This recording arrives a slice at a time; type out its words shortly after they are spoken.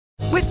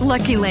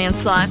Lucky Land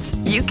Slots,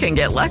 you can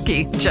get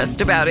lucky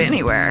just about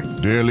anywhere.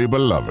 Dearly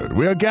beloved,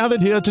 we are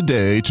gathered here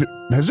today to...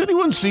 Has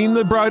anyone seen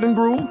the bride and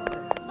groom?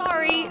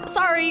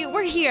 Sorry,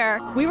 we're here.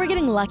 We were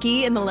getting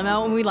lucky in the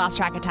limo and we lost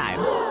track of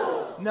time.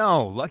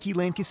 No, Lucky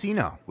Land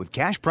Casino, with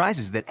cash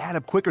prizes that add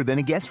up quicker than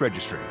a guest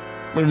registry.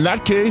 In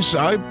that case,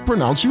 I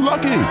pronounce you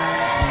lucky.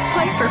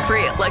 Play for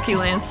free at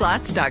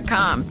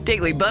LuckyLandSlots.com.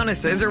 Daily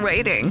bonuses are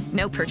waiting.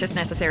 No purchase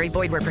necessary.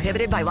 Void where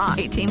prohibited by law.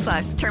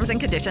 18+. Terms and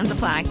conditions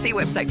apply. See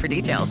website for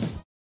details.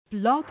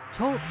 Blog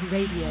Talk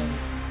Radio.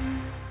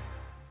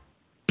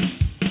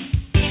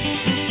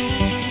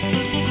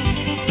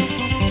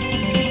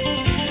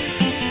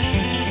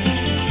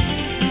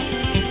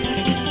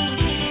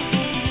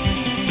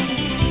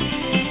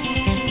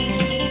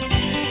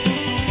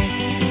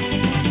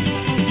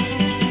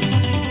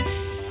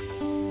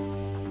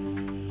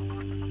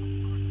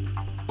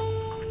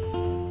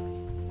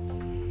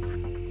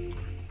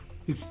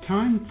 It's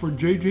time for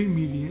JJ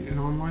Media and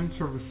Online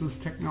Services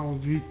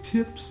Technology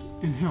Tips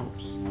and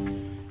Helps.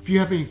 If you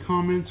have any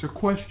comments or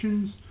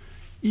questions,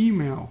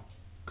 email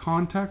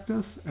contact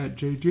us at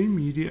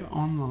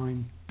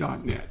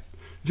jjmediaonline.net.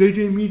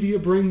 JJ Media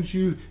brings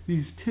you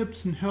these tips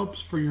and helps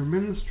for your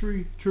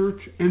ministry, church,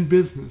 and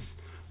business.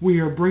 We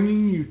are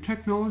bringing you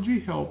technology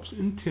helps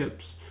and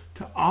tips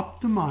to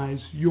optimize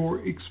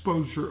your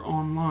exposure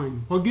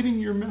online while getting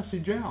your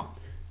message out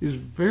is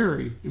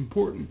very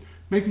important.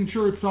 Making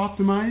sure it's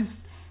optimized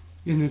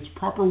in its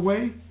proper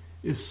way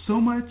is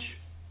so much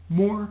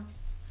more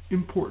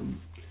important.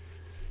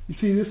 You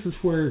see, this is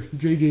where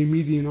JJ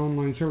Media and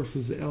Online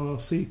Services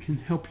LLC can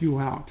help you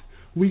out.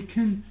 We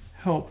can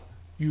help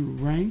you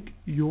rank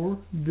your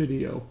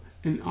video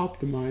and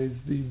optimize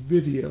the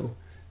video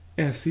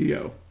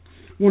SEO. I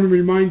want to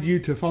remind you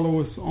to follow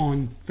us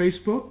on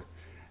Facebook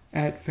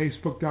at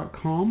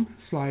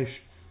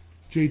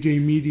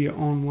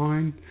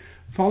facebook.com/JJMediaOnline.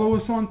 Follow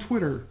us on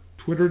Twitter,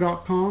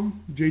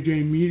 twitter.com,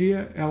 JJ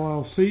Media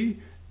LLC,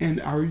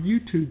 and our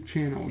YouTube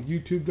channel,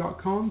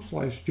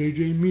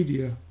 youtube.com/JJ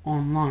Media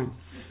Online.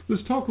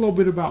 Let's talk a little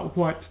bit about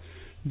what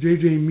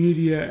JJ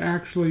Media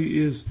actually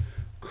is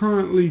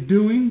currently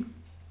doing.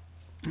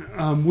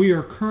 We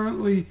are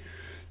currently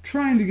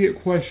trying to get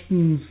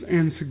questions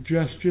and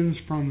suggestions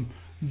from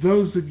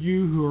those of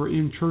you who are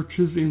in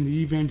churches in the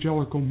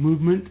evangelical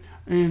movement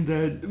and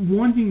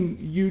wanting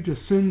you to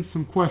send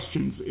some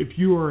questions. If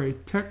you are a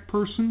tech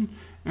person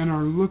and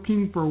are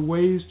looking for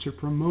ways to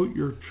promote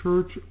your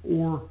church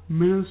or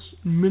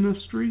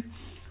ministry,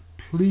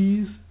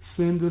 please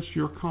send us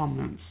your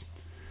comments.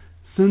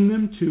 Send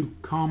them to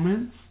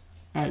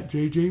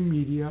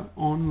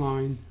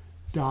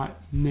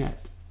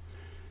comments@jjmediaonline.net.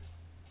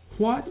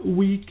 What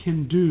we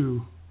can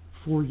do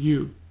for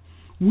you.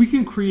 We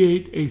can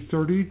create a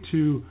 30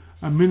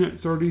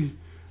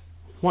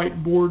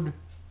 whiteboard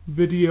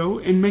video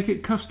and make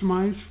it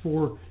customized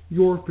for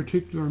your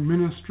particular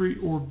ministry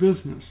or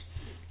business.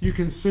 You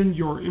can send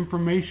your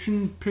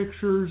information,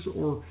 pictures,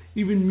 or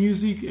even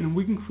music, and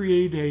we can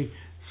create a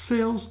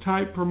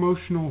sales-type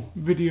promotional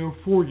video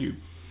for you.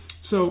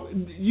 So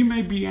you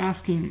may be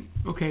asking,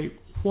 okay,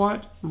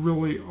 what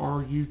really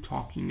are you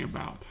talking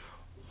about?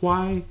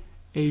 Why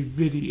a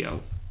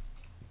video?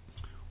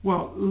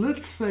 Well,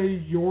 let's say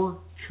your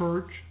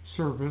church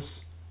service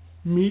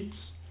meets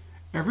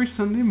every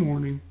Sunday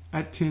morning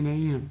at 10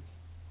 a.m.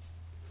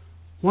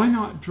 Why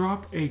not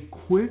drop a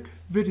quick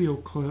video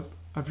clip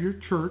of your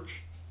church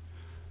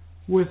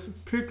with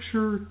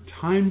picture,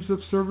 times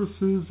of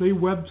services, a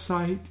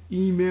website,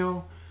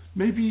 email,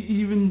 maybe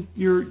even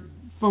your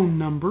phone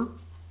number.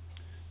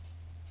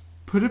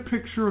 Put a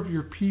picture of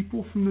your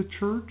people from the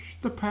church,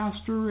 the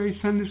pastor, a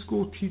Sunday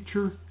school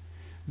teacher.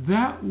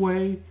 That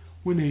way,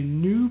 when a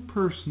new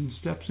person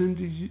steps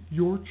into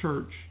your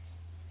church,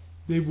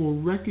 they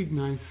will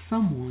recognize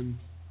someone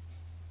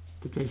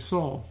that they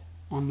saw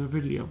on the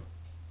video.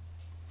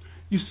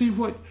 You see,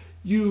 what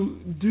you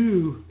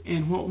do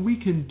and what we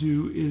can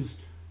do is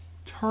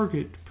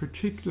target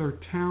particular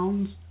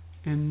towns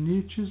and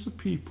niches of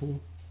people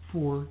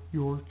for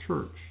your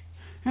church.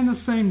 And the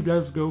same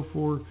does go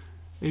for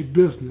a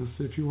business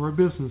if your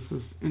business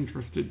is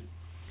interested.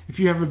 If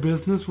you have a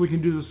business, we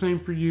can do the same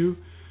for you.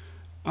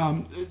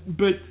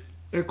 But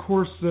of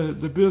course,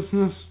 the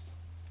business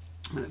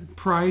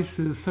price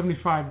is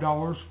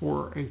 $75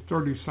 for a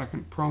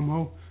 30-second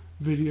promo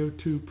video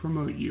to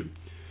promote you.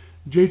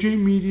 JJ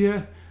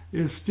Media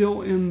is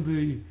still in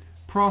the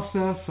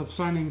process of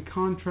signing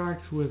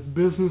contracts with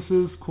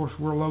businesses. Of course,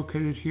 we're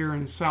located here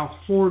in South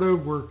Florida.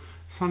 We're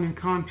signing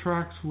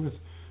contracts with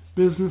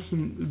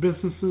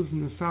businesses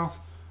in the South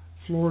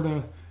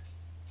Florida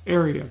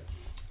area.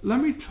 Let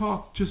me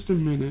talk just a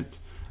minute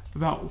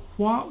about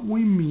what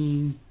we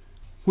mean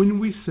when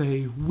we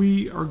say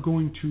we are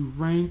going to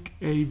rank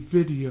a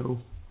video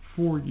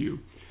for you.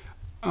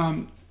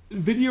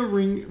 Video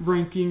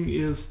ranking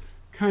is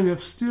kind of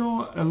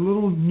still a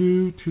little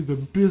new to the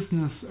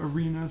business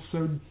arena,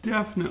 so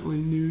definitely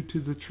new to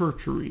the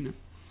church arena.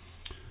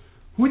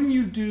 When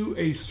you do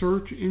a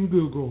search in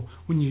Google,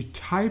 when you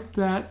type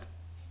that,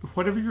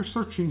 whatever you're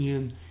searching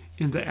in,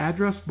 in the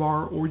address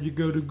bar, or you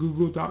go to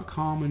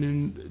google.com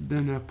and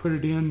then put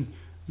it in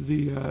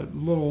the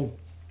little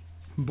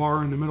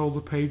bar in the middle of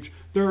the page.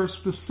 There are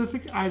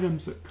specific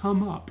items that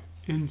come up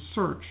in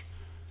search,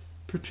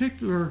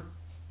 particular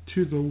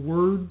to the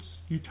words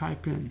you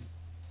type in.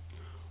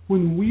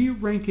 When we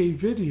rank a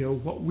video,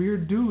 what we're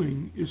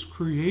doing is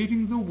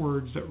creating the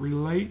words that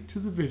relate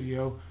to the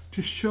video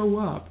to show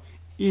up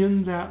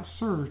in that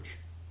search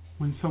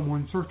when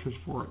someone searches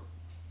for it.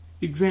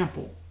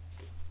 Example,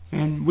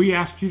 and we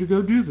ask you to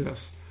go do this.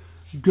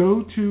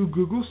 Go to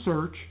Google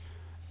search,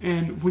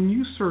 and when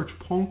you search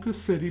Ponca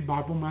City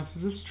Bible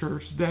Methodist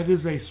Church, that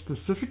is a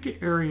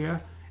specific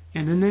area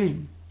and a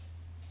name.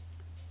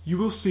 You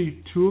will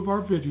see 2 of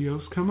our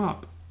videos come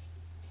up.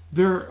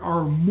 There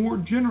are more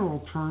general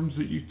terms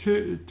that you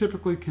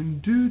typically can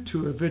do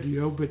to a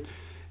video, but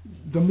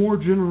the more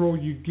general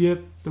you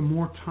get, the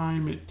more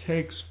time it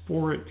takes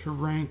for it to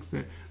rank,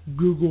 that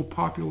Google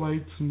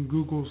populates, and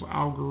Google's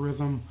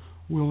algorithm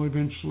will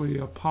eventually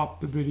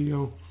pop the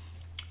video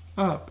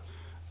up.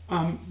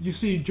 You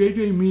see,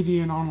 JJ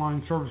Media and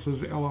Online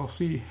Services,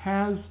 LLC,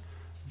 has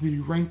the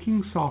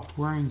ranking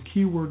software and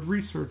keyword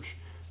research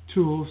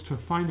tools to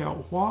find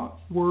out what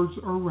words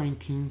are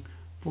ranking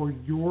for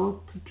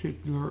your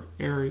particular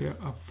area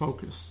of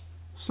focus.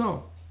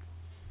 So,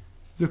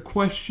 the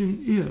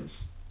question is,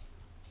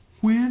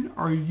 when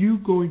are you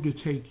going to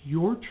take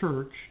your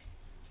church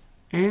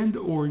and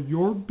or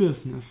your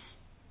business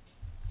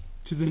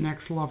to the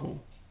next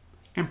level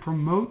and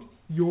promote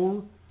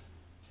your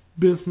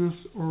business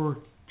or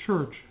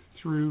church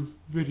through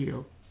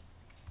video?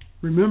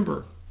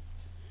 Remember,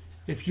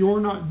 if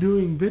you're not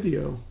doing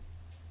video,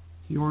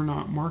 you're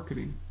not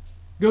marketing.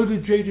 Go to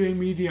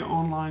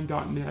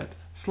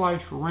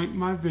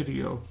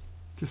jjmediaonline.net/rankmyvideo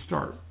to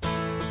start.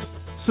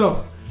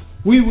 So,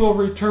 we will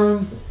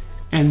return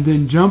and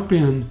then jump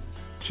in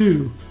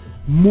to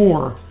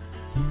more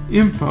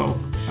info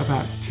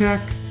about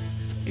tech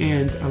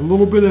and a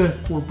little bit of,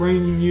 we're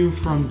bringing you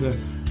from the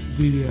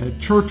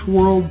church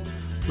world,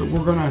 but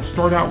we're going to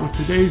start out with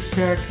today's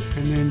tech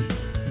and then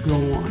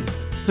go on.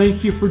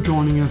 Thank you for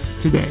joining us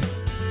today.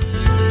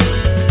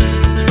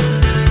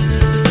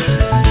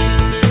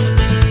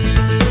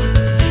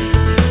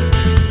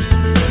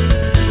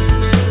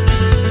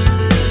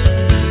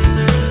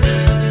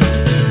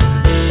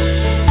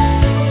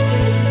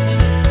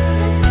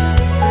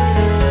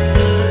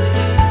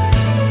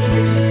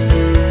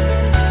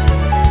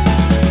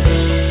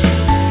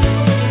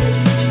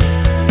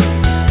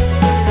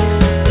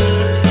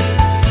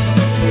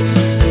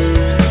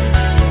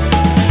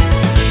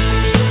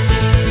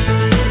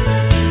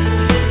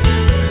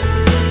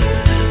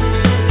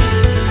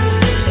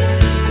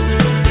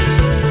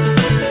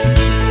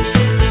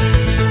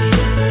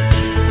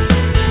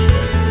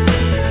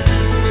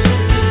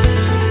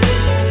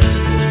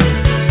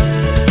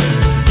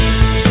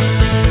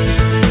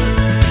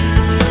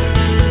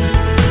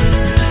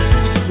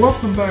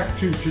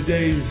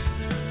 Today's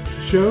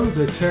show,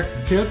 the Tech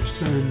Tips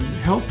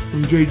and Help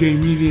from JJ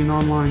Media and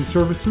Online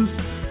Services.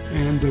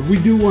 And we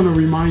do want to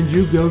remind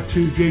you, go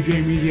to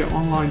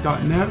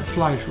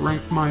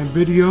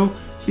jjmediaonline.net/rankmyvideo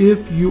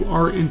if you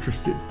are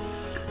interested.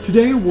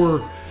 Today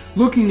we're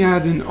looking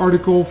at an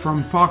article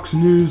from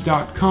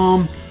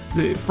foxnews.com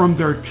from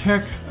their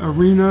tech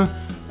arena,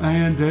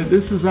 and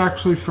this is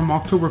actually from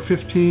October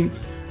 15th,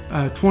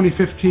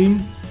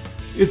 2015.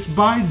 It's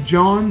by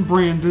John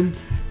Brandon,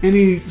 and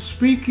he's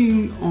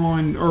speaking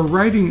on, or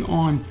writing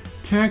on,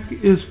 tech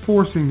is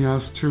forcing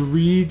us to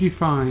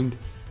redefine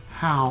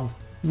how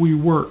we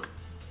work.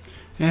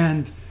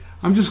 And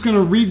I'm just going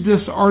to read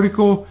this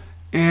article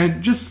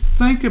and just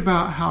think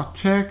about how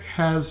tech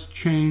has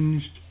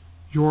changed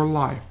your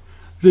life.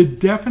 The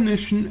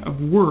definition of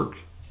work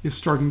is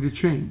starting to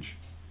change.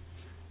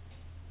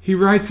 He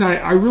writes,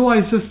 I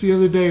realized this the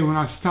other day when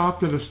I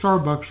stopped at a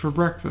Starbucks for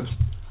breakfast.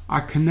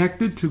 I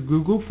connected to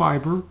Google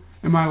Fiber,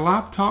 and my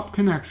laptop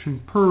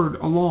connection purred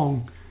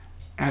along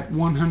at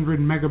 100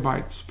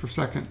 megabytes per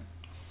second.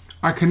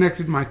 I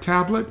connected my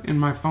tablet and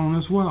my phone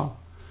as well.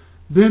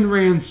 Then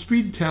ran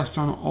speed tests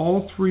on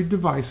all 3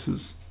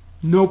 devices.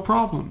 No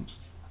problems.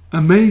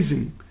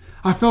 Amazing.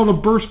 I felt a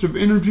burst of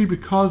energy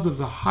because of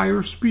the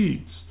higher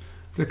speeds.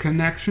 The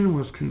connection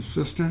was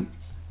consistent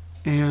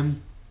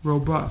and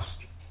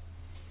robust.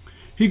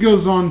 He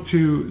goes on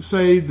to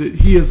say that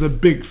he is a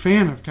big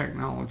fan of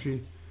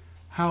technology.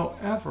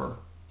 However,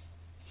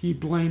 he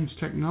blames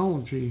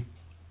technology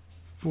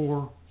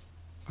for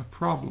a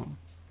problem.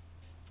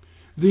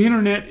 The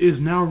internet is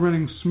now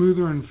running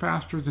smoother and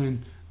faster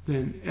than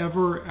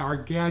ever. Our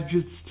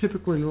gadgets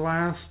typically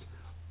last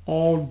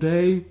all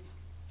day,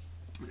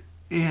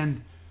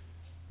 and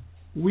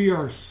we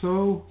are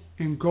so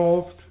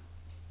engulfed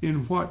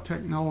in what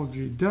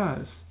technology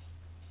does.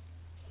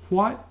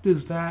 What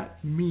does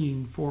that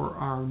mean for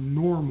our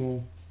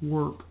normal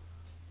work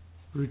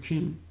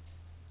routine?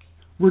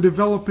 We're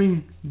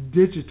developing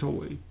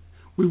digitally.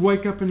 We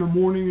wake up in the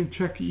morning and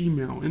check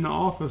email. In the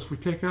office, we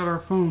take out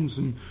our phones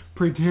and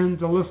pretend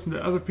to listen to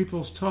other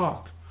people's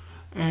talk.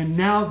 And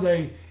now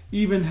they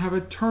even have a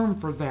term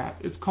for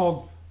that. It's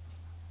called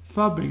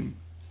fubbing.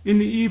 In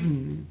the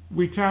evening,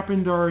 we tap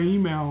into our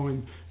email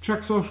and check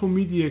social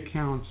media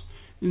accounts.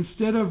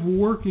 Instead of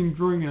working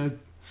during a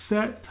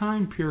set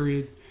time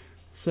period,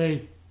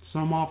 say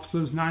some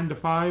offices 9 to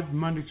 5,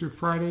 Monday through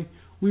Friday,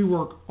 we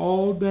work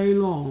all day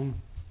long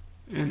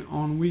and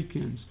on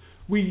weekends.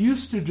 We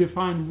used to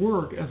define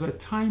work as a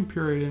time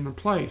period and a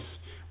place.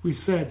 We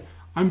said,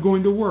 I'm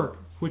going to work,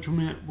 which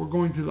meant we're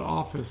going to the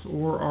office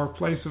or our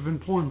place of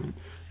employment.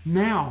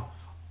 Now,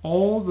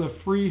 all the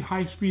free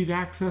high-speed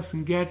access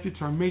and gadgets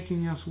are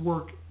making us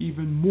work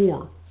even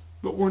more,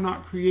 but we're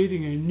not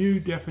creating a new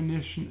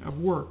definition of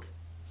work.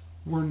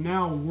 We're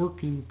now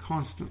working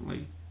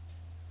constantly.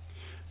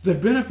 The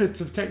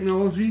benefits of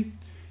technology,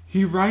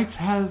 he writes,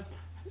 have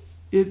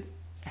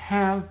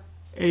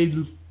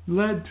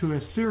led to a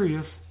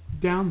serious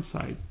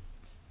downside.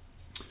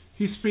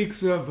 He speaks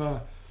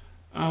of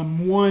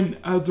one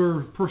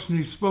other person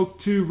he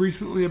spoke to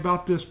recently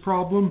about this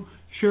problem,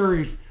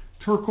 Sherry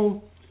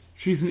Turkle.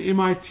 She's an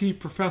MIT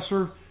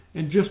professor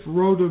and just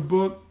wrote a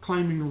book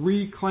claiming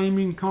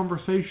Reclaiming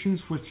Conversations,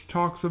 which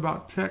talks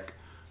about tech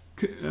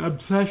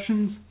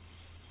obsessions.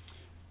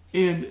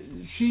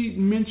 And she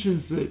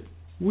mentions that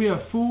we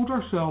have fooled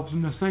ourselves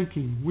into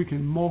thinking we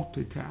can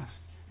multitask.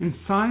 In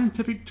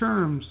scientific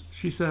terms,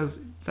 she says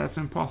that's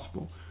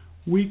impossible.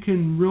 We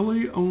can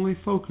really only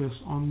focus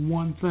on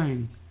one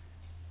thing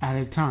at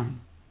a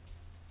time.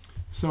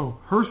 So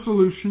her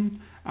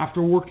solution,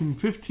 after working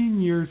 15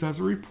 years as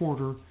a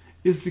reporter,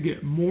 is to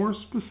get more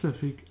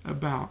specific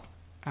about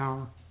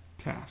our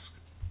task.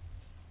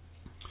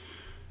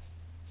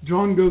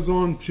 John goes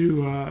on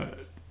to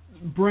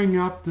bring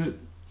up that,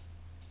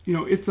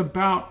 it's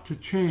about to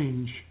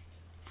change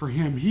for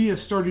him. He has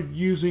started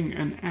using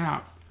an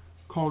app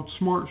called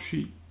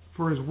Smartsheet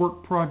for his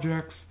work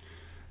projects,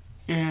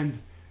 and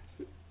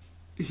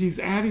he's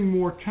adding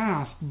more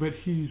tasks, but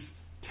he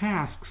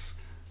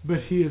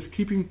is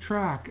keeping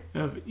track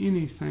of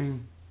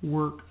anything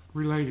work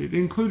related,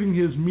 including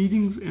his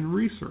meetings and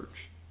research.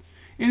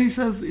 And he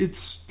says it's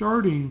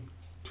starting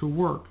to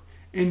work,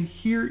 and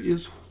here is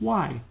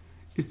why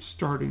it's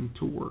starting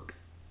to work.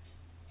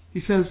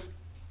 He says,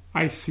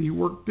 I see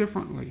work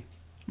differently.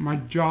 My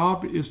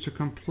job is to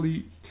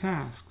complete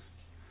tasks.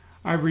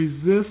 I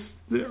resist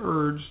the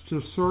urge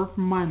to surf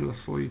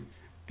mindlessly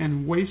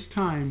and waste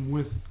time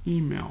with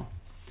email.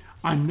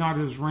 I'm not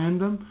as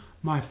random.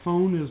 My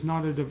phone is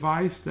not a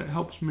device that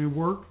helps me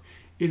work.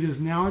 It is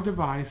now a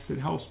device that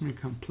helps me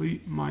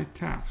complete my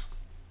tasks.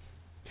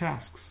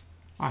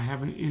 I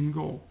have an end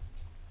goal.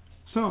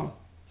 So,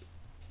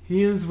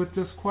 he ends with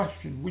this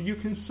question. Will you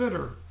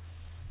consider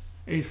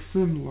a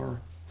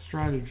similar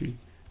strategy?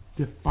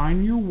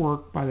 Define your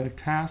work by the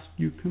task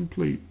you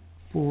complete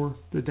for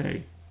the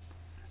day.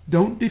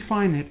 Don't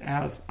define it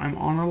as I'm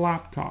on a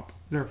laptop,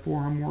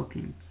 therefore I'm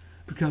working,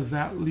 because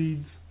that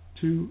leads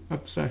to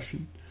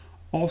obsession.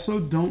 Also,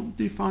 don't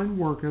define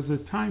work as a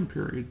time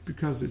period,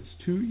 because it's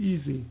too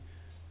easy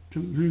to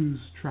lose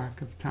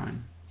track of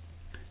time.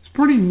 It's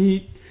pretty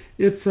neat.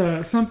 It's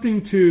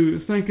something to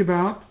think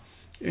about,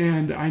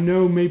 and I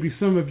know maybe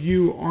some of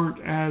you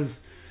aren't as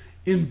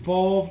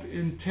involved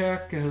in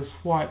tech as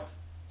what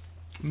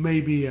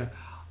maybe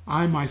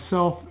I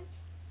myself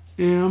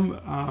am.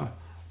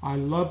 I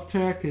love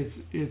tech.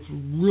 It's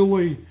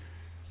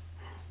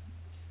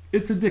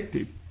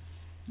addictive.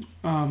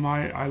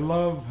 I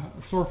love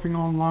surfing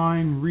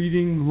online,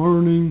 reading,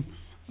 learning,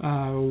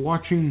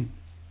 watching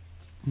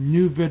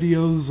new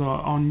videos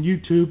on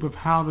YouTube of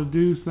how to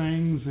do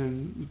things,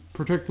 and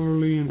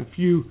particularly in a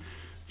few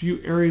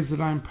areas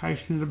that I'm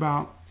passionate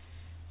about.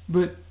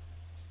 But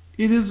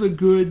it is a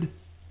good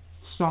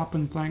stop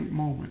and think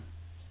moment.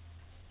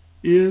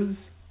 Is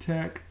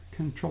tech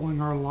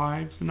controlling our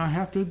lives? And I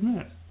have to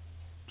admit,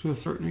 to a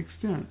certain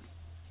extent,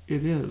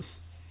 it is.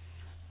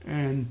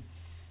 And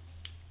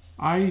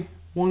I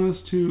want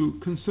us to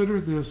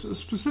consider this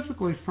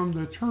specifically from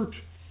the church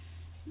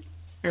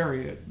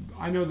area.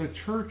 I know the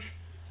church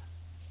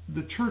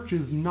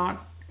is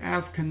not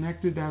as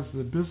connected as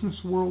the business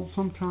world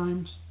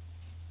sometimes,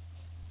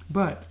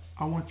 but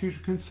I want you to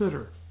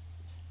consider,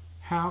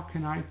 how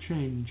can I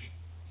change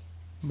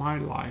my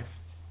life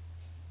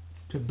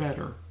to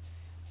better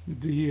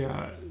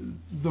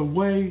the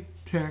way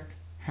tech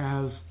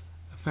has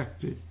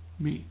affected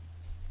me?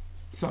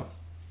 So,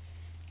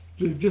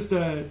 just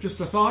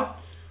a thought.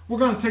 We're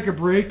going to take a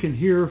break and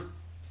hear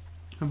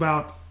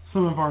about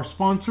some of our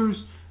sponsors,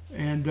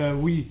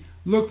 and we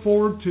look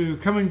forward to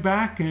coming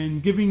back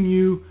and giving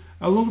you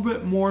a little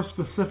bit more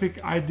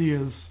specific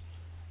ideas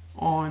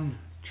on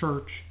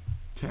church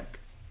tech.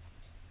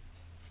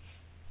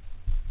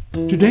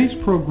 Today's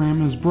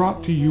program is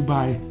brought to you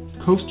by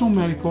Coastal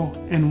Medical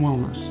and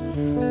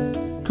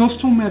Wellness.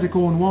 Coastal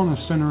Medical and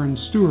Wellness Center in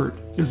Stuart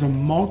is a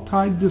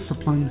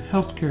multidisciplined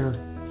healthcare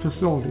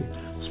facility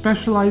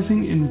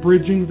specializing in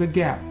bridging the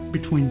gap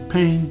between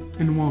pain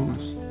and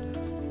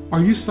wellness.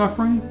 Are you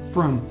suffering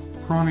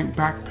from chronic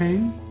back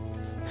pain,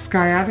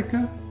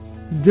 sciatica,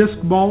 disc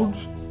bulge,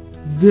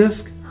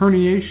 disc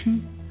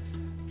herniation,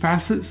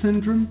 facet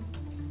syndrome,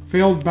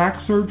 failed back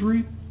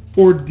surgery,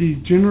 or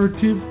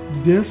degenerative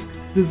disc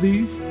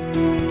disease?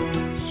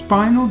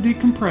 Spinal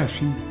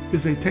decompression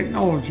is a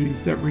technology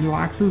that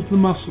relaxes the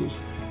muscles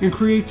and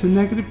creates a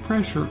negative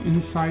pressure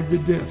inside the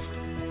disc.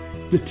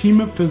 The team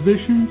of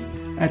physicians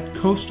at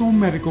Coastal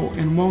Medical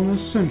and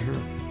Wellness Center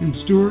in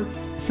Stewart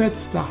sets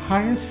the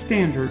highest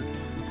standard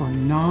for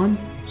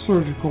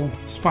non-surgical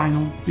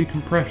spinal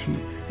decompression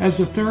as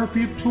a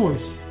therapy of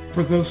choice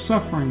for those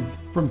suffering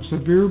from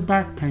severe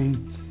back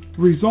pain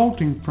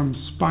resulting from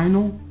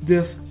spinal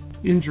disc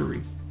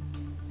injury.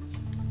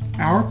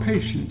 Our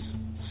patients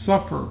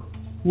suffer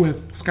with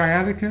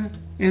sciatica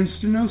and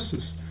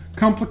stenosis,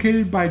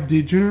 complicated by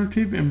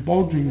degenerative and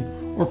bulging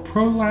or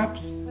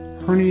prolapsed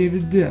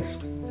herniated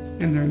discs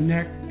in their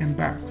neck and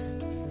backs.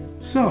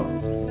 So,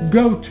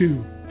 go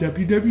to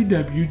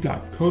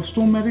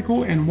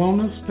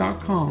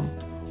www.coastalmedicalandwellness.com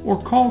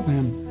or call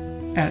them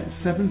at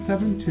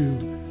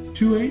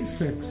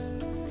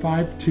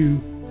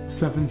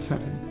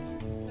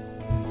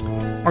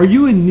 772-286-5277. Are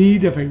you in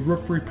need of a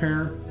roof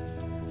repair,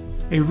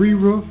 a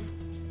re-roof,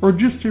 or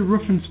just a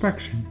roof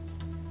inspection?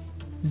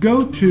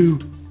 Go to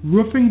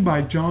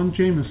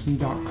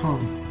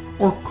roofingbyjohnjameson.com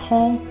or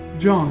call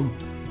John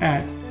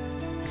at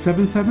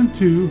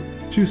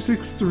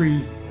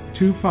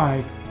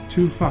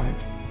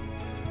 772-263-2525.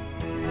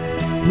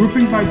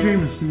 Roofing by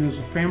Jameson is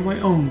a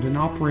family-owned and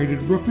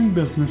operated roofing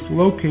business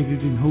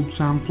located in Hobe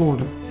Sound,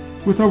 Florida.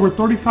 With over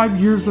 35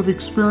 years of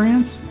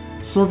experience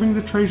serving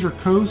the Treasure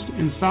Coast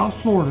in South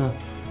Florida,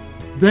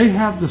 they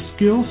have the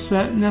skill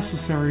set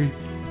necessary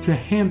to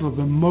handle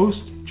the most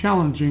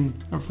challenging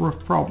of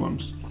roof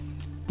problems.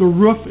 The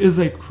roof is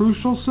a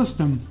crucial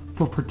system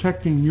for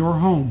protecting your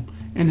home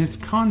and its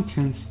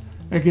contents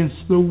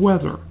against the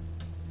weather.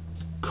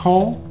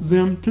 Call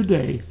them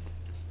today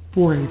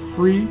for a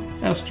free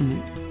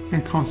estimate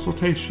and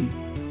consultation.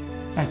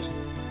 That's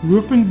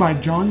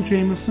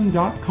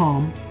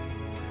roofingbyjohnjameson.com.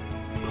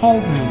 Call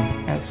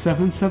them at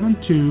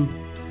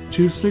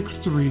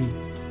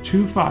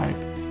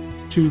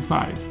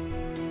 772-263-2525.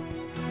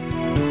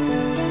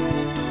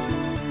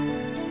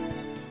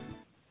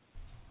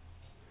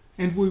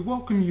 And we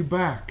welcome you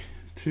back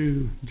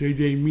to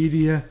JJ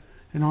Media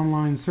and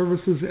Online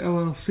Services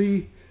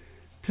LLC,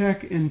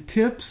 Tech and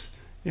Tips.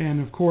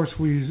 And of course,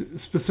 we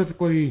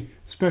specifically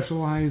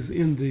specialize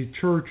in the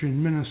church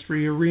and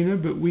ministry arena,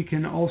 but we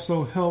can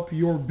also help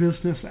your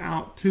business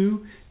out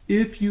too.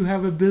 If you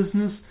have a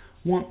business,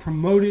 want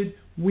promoted,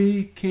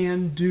 we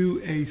can do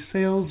a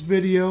sales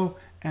video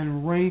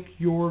and rank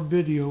your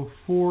video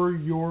for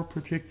your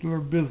particular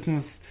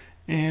business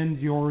and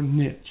your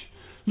niche.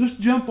 Let's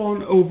jump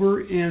on over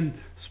and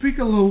speak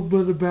a little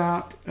bit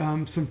about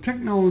some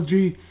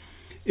technology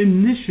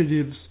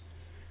initiatives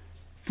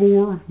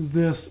for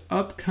this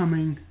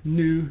upcoming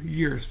new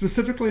year.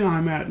 Specifically,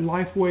 I'm at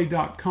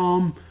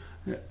lifeway.com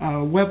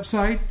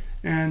website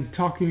and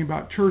talking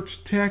about church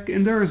tech,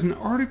 and there is an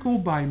article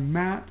by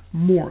Matt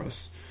Morris,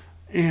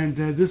 and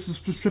this is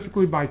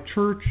specifically by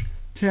church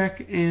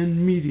tech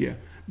and media.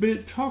 But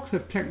it talks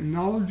of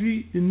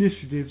technology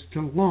initiatives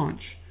to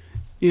launch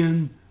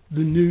in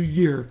the new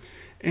year.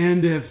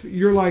 And if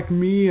you're like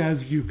me, as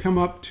you come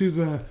up to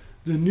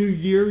the new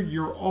year,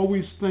 you're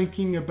always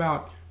thinking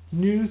about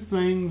new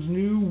things,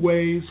 new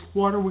ways.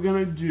 What are we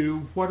going to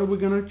do? What are we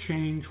going to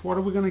change? What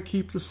are we going to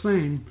keep the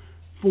same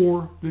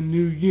for the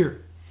new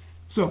year?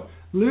 So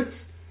let's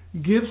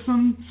give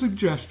some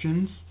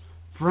suggestions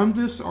from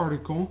this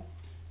article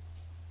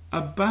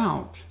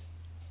about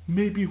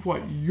maybe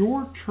what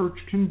your church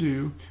can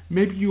do.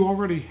 Maybe you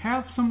already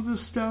have some of this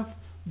stuff,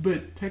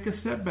 but take a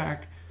step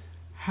back.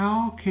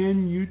 How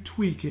can you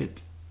tweak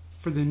it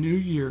for the new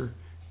year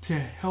to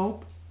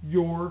help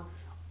your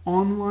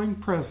online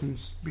presence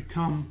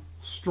become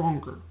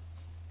stronger?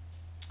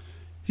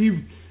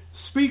 He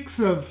speaks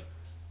of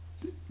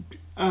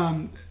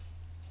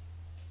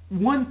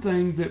one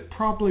thing that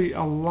probably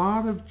a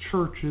lot of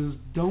churches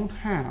don't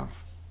have,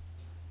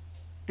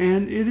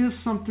 and it is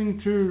something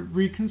to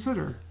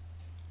reconsider.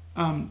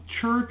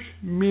 Church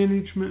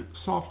management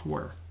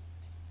software.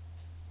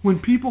 When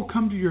people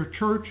come to your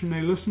church and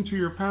they listen to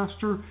your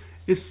pastor,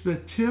 it's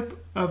the tip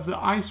of the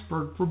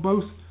iceberg for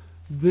both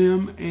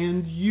them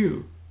and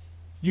you.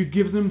 You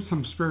give them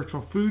some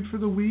spiritual food for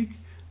the week.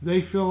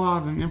 They fill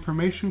out an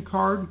information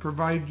card and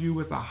provide you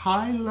with a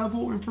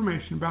high-level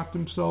information about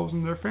themselves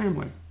and their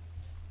family.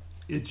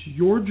 It's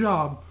your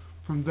job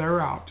from there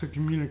out to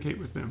communicate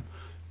with them.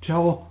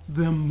 Tell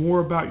them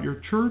more about your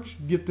church,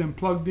 get them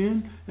plugged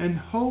in, and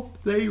hope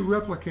they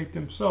replicate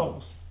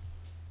themselves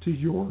to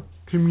your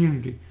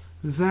community.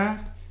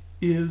 That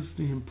is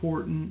the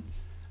important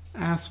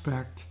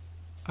aspect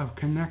of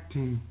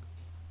connecting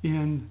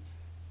in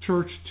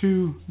church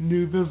to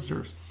new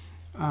visitors.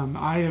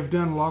 I have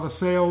done a lot of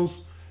sales,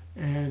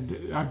 and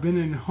I've been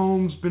in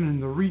homes, been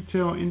in the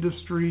retail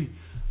industry,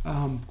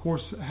 of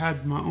course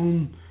had my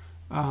own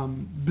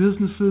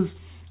businesses,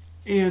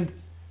 and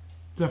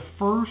the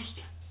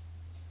first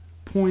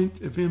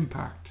point of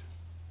impact,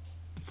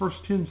 the first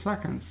 10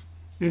 seconds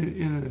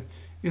in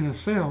a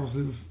sales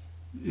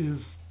is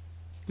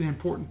the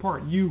important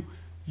part. You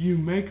you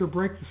make or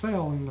break the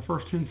sale in the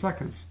first 10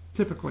 seconds,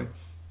 typically.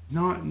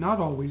 Not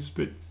always,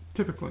 but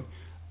typically.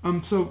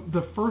 So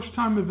the first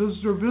time a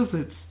visitor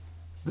visits,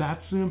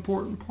 that's an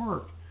important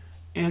part.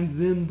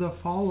 And then the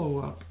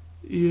follow-up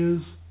is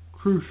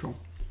crucial.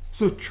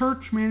 So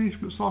church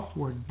management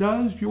software.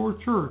 Does your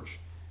church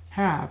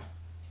have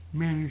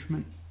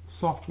management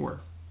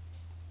software?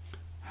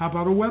 How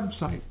about a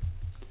website?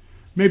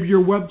 Maybe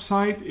your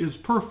website is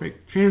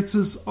perfect.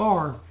 Chances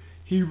are,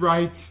 he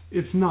writes,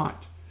 it's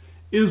not.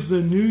 Is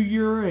the new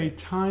year a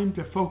time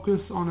to focus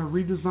on a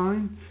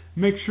redesign?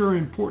 Make sure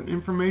important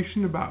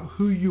information about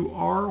who you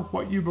are,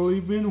 what you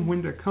believe in,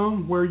 when to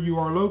come, where you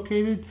are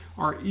located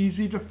are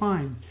easy to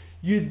find.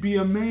 You'd be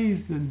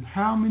amazed in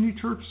how many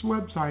church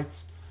websites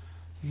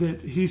that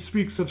he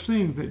speaks of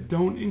seeing that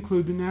don't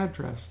include an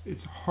address.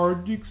 It's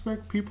hard to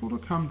expect people to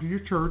come to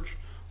your church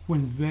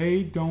when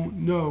they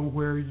don't know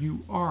where you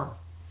are.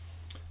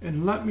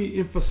 And let me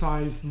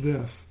emphasize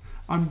this.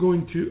 I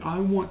want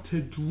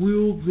to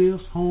drill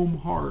this home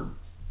hard.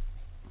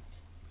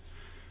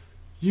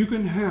 You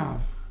can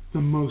have the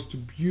most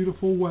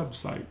beautiful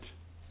website,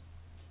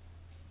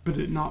 but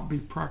it not be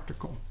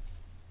practical.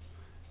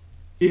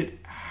 It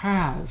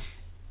has,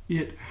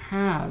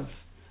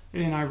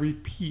 and I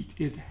repeat,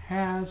 it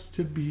has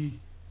to be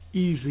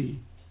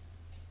easy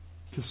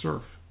to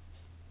surf.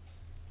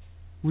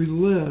 We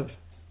live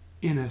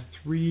in a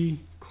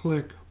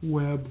 3-click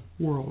web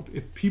world.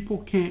 If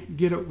people can't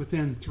get it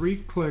within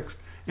 3 clicks,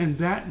 and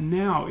that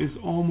now is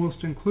almost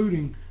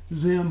including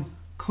them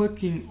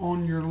clicking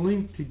on your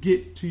link to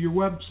get to your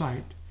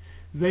website,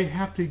 they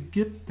have to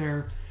get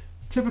there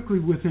typically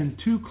within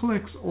 2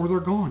 clicks or they're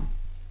gone.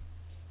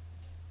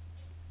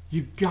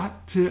 You've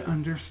got to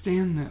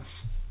understand this.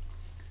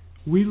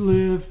 We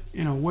live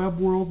in a web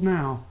world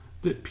now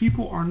that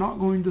people are not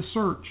going to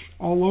search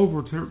all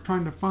over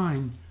trying to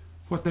find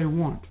what they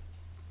want.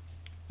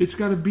 It's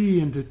got to be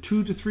into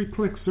 2 to 3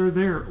 clicks, they're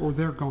there or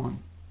they're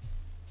gone.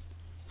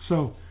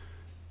 So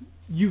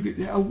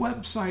a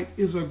website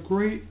is a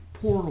great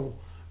portal.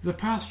 The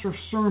pastor's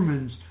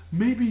sermons,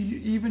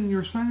 maybe even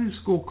your Sunday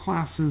school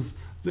classes,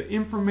 the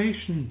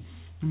information,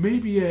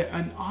 maybe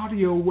an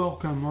audio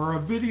welcome or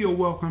a video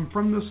welcome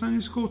from the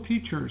Sunday school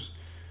teachers.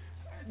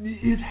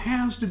 It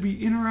has to be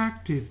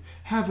interactive.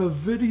 Have a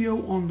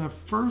video on the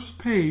first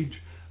page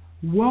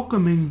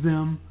welcoming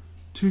them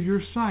to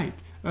your site.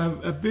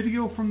 A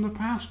video from the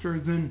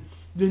pastor,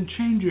 then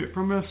change it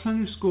from a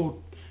Sunday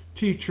school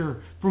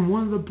teacher, from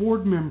one of the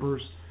board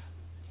members.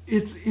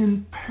 It's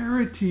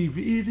imperative.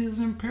 It is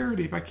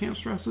imperative. I can't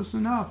stress this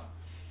enough.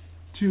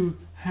 To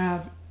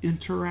have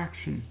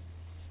interaction.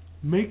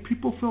 Make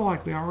people feel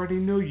like they already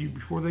know you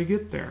before they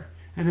get there.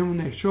 And then when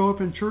they show up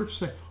in church,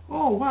 say,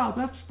 oh, wow,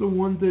 that's the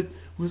one that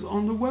was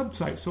on the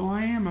website, so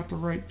I am at the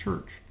right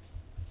church.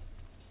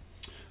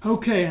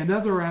 Okay,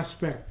 another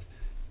aspect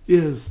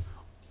is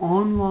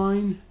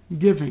online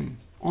giving.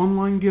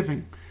 Online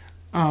giving.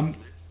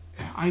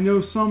 I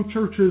know some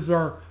churches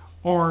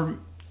are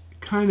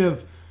kind of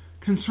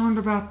concerned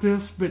about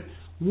this, but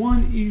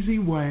one easy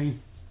way,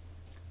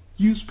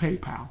 use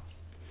PayPal.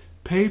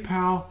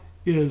 PayPal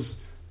is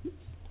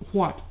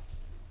what?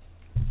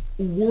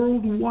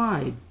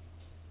 Worldwide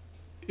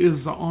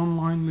is the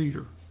online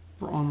leader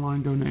for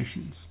online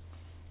donations.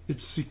 It's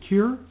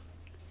secure.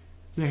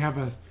 They have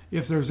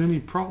if there's any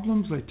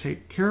problems, they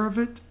take care of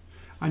it.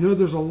 I know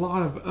there's a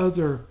lot of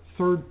other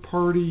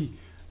third-party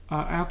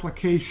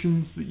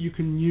applications that you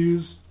can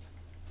use.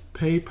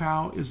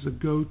 PayPal is the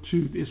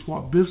go-to. It's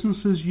what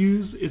businesses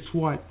use. It's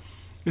what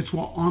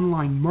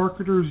online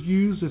marketers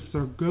use. It's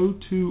their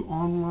go-to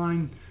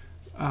online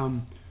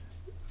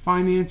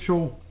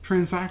financial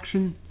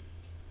transaction.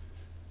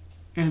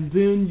 And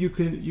then you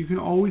can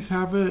always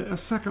have a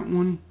second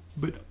one,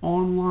 but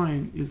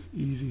online is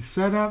easy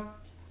setup,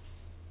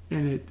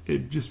 and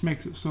it just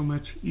makes it so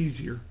much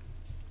easier.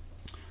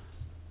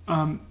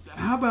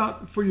 How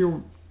about for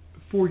your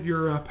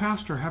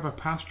pastor, have a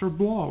pastor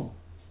blog?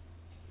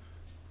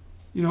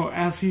 You know,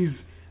 as he's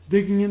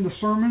digging into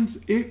sermons,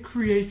 it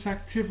creates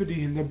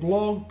activity, and the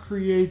blog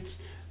creates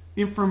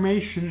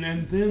information,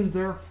 and then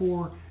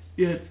therefore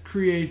it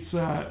creates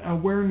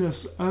awareness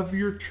of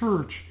your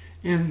church.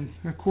 And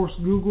of course,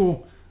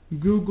 Google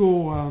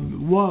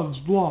loves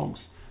blogs.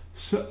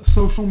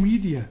 Social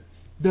media.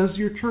 Does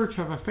your church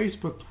have a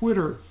Facebook,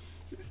 Twitter,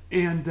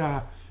 and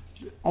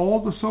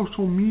all the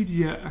social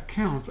media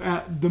accounts?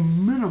 At the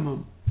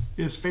minimum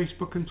is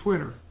Facebook and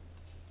Twitter.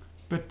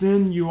 But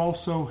then you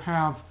also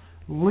have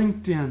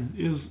LinkedIn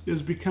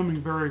is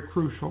becoming very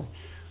crucial.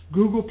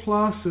 Google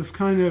Plus is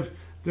kind of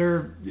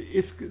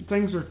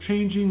things are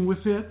changing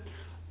with it.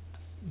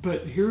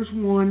 But here's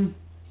one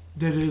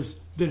that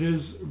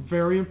is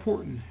very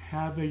important.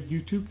 Have a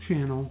YouTube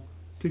channel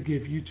to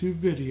give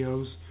YouTube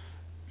videos,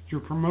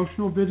 your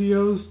promotional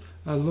videos,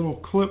 a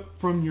little clip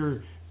from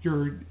your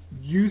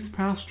youth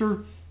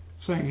pastor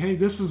saying, hey,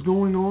 this is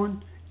going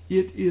on.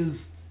 It is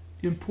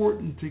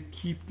important to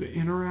keep the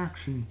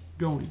interaction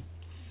going.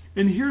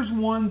 And here's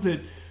one that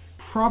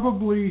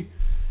probably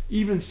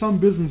even some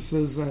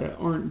businesses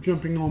aren't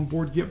jumping on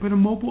board yet, but a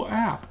mobile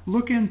app,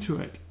 look into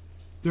it.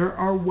 There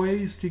are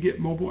ways to get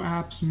mobile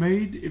apps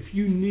made. If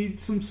you need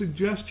some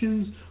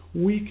suggestions,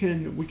 we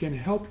can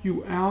help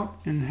you out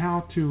in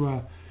how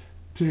to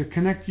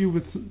connect you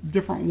with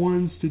different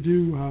ones to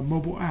do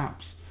mobile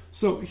apps.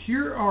 So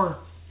here are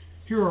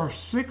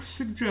 6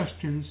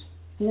 suggestions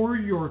for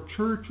your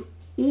church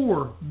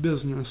or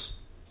business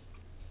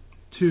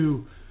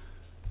to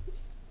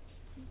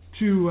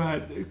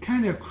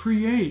kind of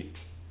create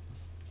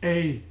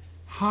a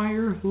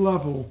higher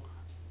level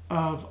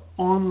of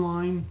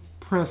online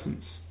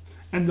presence.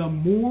 And the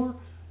more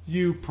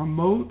you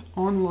promote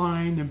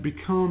online and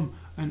become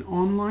an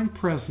online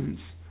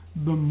presence,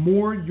 the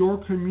more your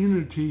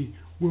community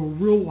will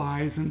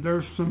realize. And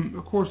there's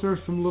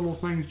some little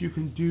things you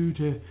can do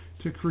to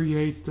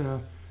create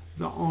the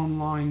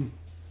online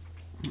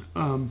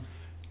in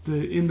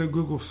the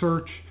Google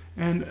search.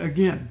 And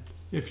again,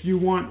 if you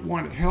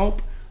want help,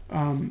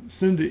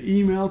 send an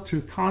email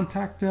to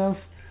contact us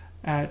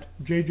at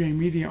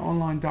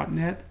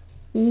jjmediaonline.net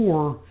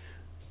or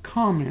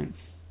comments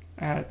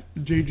at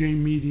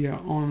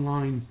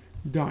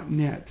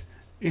jjmediaonline.net.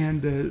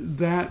 And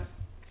that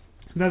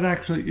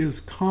actually is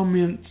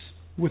comments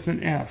with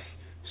an S,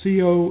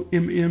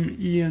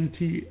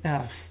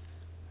 COMMENTS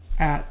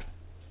at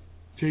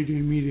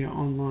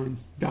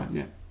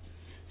jjmediaonline.net.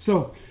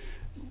 So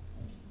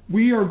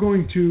we are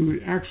going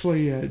to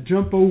actually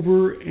jump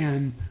over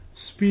and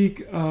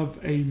speak of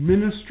a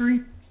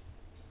ministry,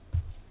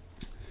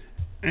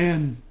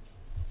 and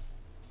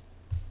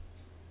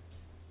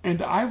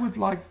I would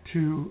like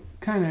to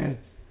kind of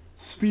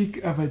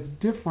speak of a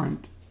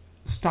different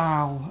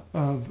style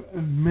of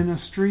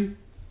ministry.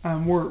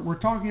 We're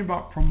talking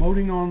about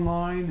promoting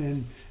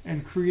online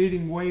and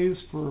creating ways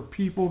for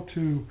people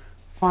to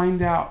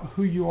find out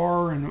who you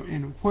are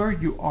and where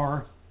you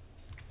are.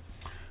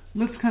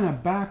 Let's kind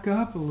of back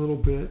up a little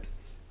bit,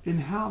 and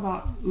how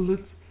about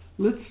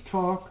let's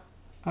talk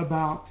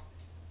about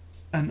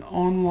an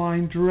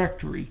online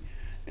directory.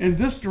 And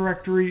this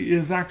directory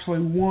is actually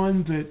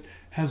one that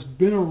has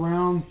been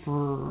around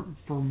for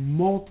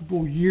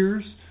multiple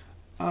years.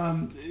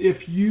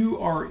 If you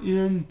are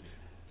in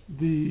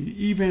the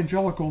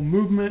evangelical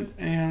movement,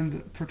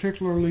 and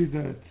particularly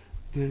the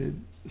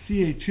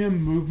CHM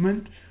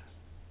movement,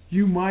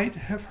 you might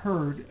have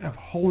heard of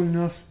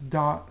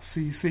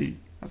holiness.cc.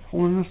 That's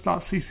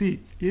holiness.cc.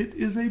 It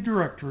is a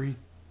directory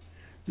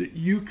that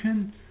you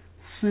can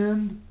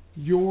send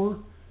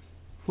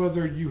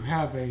whether you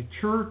have a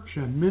church,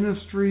 a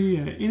ministry,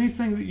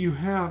 anything that you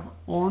have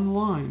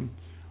online,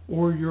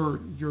 or your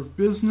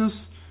business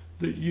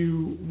that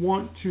you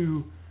want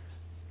to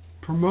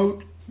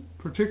promote,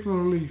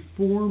 particularly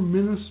for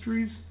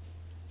ministries,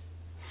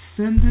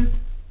 send it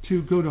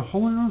to go to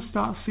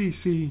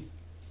holiness.cc,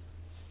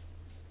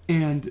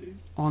 and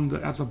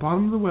at the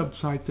bottom of the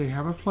website they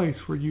have a place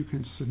where you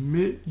can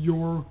submit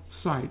your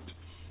site,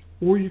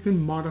 or you can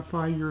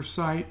modify your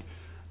site.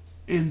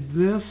 And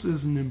this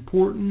is an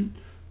important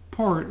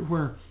part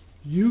where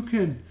you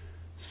can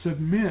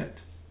submit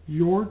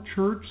your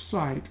church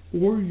site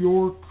or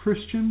your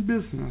Christian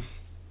business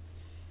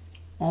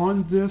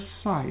on this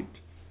site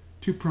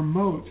to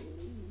promote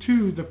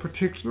to the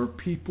particular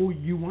people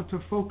you want to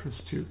focus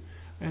to.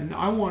 And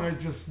I want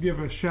to just give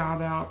a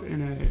shout out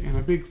and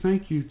a big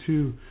thank you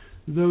to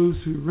those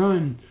who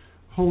run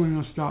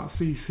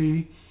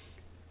holiness.cc.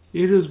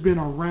 It has been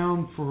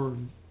around for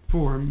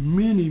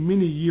many,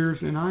 many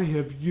years, and I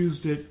have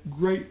used it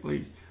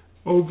greatly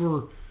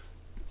over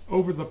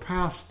the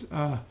past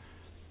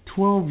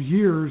 12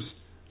 years.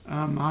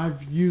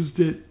 I've used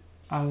it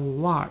a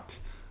lot.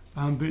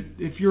 But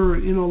if you're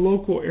in a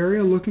local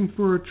area looking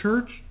for a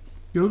church,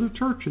 go to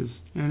churches,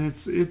 and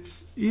it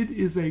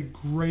is a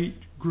great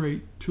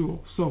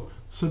tool. So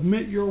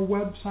submit your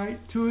website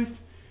to it,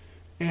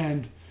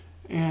 and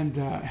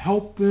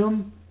help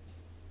them,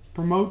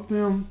 promote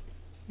them.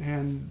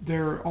 And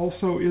there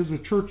also is a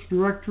church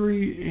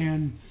directory,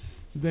 and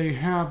they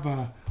have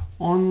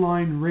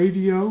online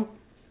radio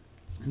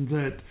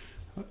that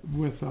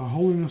with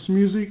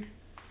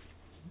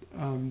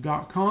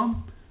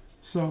holinessmusic.com.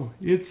 So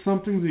it's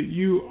something that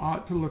you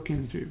ought to look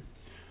into.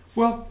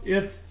 Well,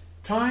 it's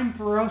time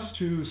for us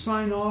to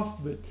sign off,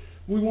 but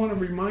we want to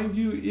remind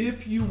you,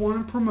 if you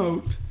want to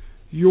promote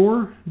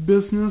your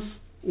business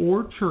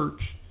or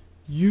church,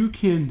 you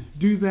can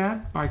do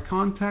that by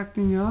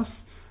contacting us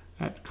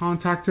at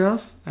contact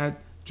us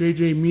at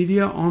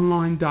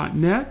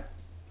jjmediaonline.net.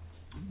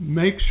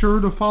 Make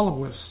sure to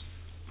follow us.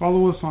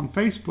 Follow us on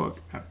Facebook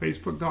at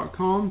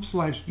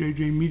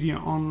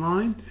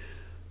facebook.com/jjmediaonline.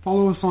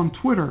 Follow us on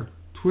Twitter,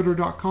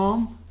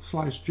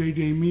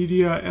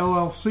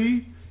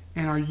 twitter.com/jjmediallc,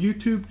 and our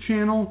YouTube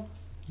channel,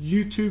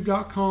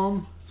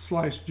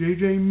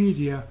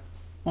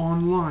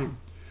 youtube.com/jjmediaonline.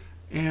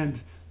 And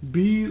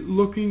be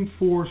looking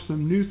for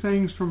some new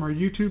things from our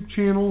YouTube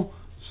channel,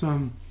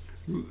 some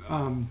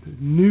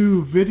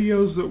new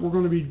videos that we're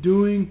going to be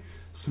doing,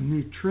 some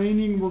new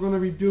training we're going to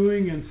be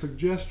doing, and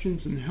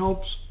suggestions and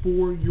helps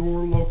for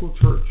your local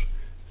church.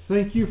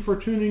 Thank you for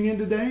tuning in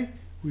today.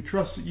 We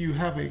trust that you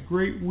have a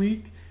great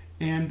week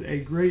and a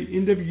great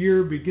end of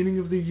year, beginning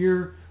of the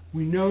year.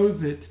 We know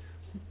that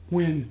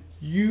when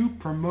you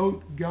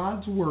promote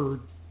God's Word,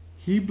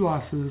 He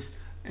blesses,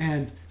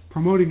 and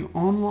promoting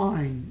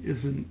online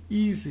is an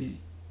easy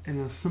and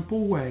a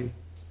simple way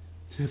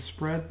to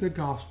spread the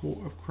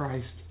gospel of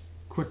Christ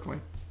quickly.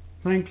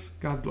 Thanks.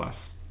 God bless.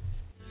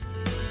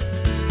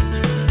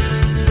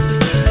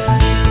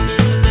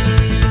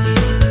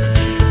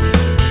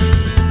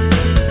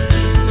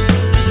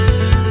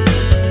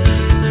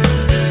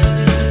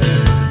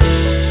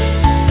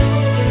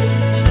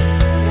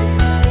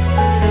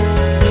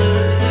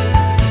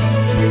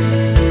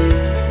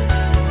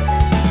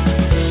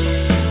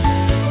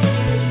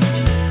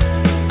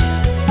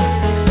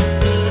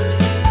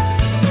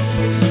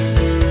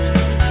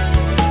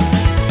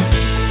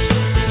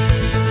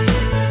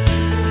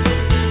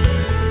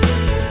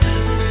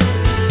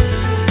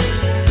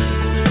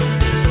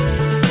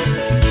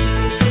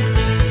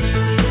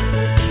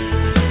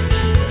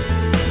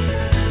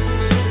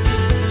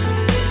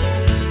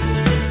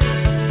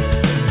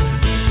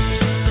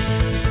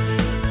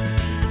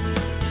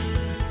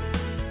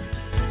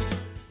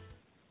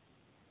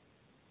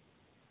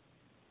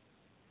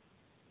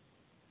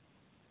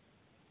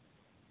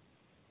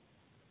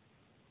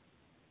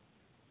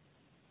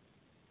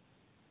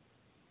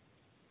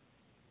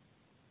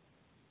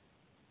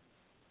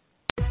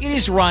 It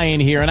is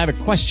Ryan here, and I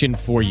have a question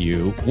for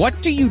you.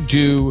 What do you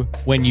do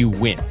when you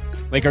win?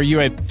 Like, are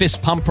you a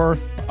fist pumper,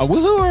 a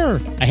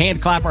woohooer, a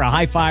hand clapper, a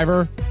high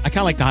fiver? I kind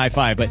of like the high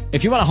five, but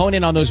if you want to hone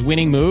in on those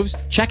winning moves,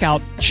 check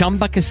out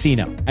Chumba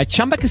Casino. At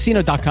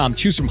ChumbaCasino.com,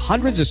 choose from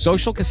hundreds of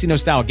social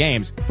casino-style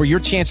games for your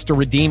chance to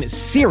redeem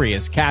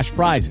serious cash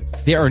prizes.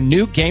 There are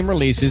new game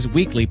releases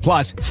weekly,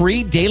 plus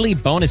free daily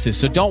bonuses,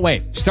 so don't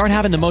wait. Start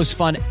having the most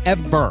fun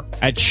ever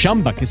at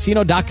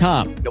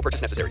ChumbaCasino.com. No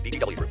purchase necessary.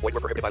 VGW Group. Void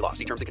where prohibited by law.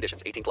 See terms and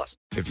conditions. 18+.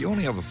 If you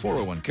only have a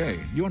 401k,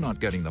 you're not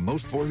getting the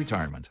most for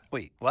retirement.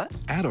 Wait, what?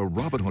 Add a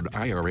Robinhood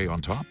IRA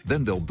on top,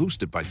 then they'll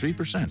boost it by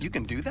 3%. You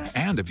can do that?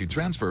 And if you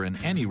transfer in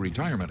any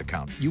retirement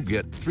account, you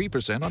get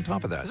 3% on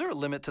top of that. Is there a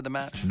limit to the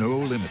match? No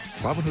limit.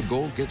 Robinhood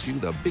Gold gets you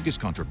the biggest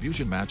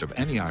contribution match of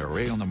any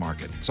IRA on the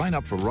market. Sign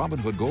up for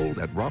Robinhood Gold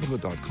at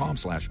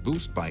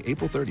Robinhood.com/boost by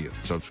April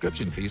 30th.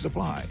 Subscription fees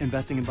apply.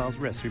 Investing involves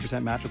risk.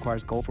 3% match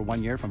requires gold for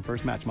 1 year from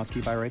first match. Must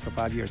keep IRA for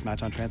 5 years.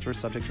 Match on transfers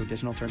subject to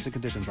additional terms and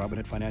conditions.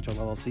 Robinhood Financial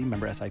LLC,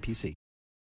 member SIPC.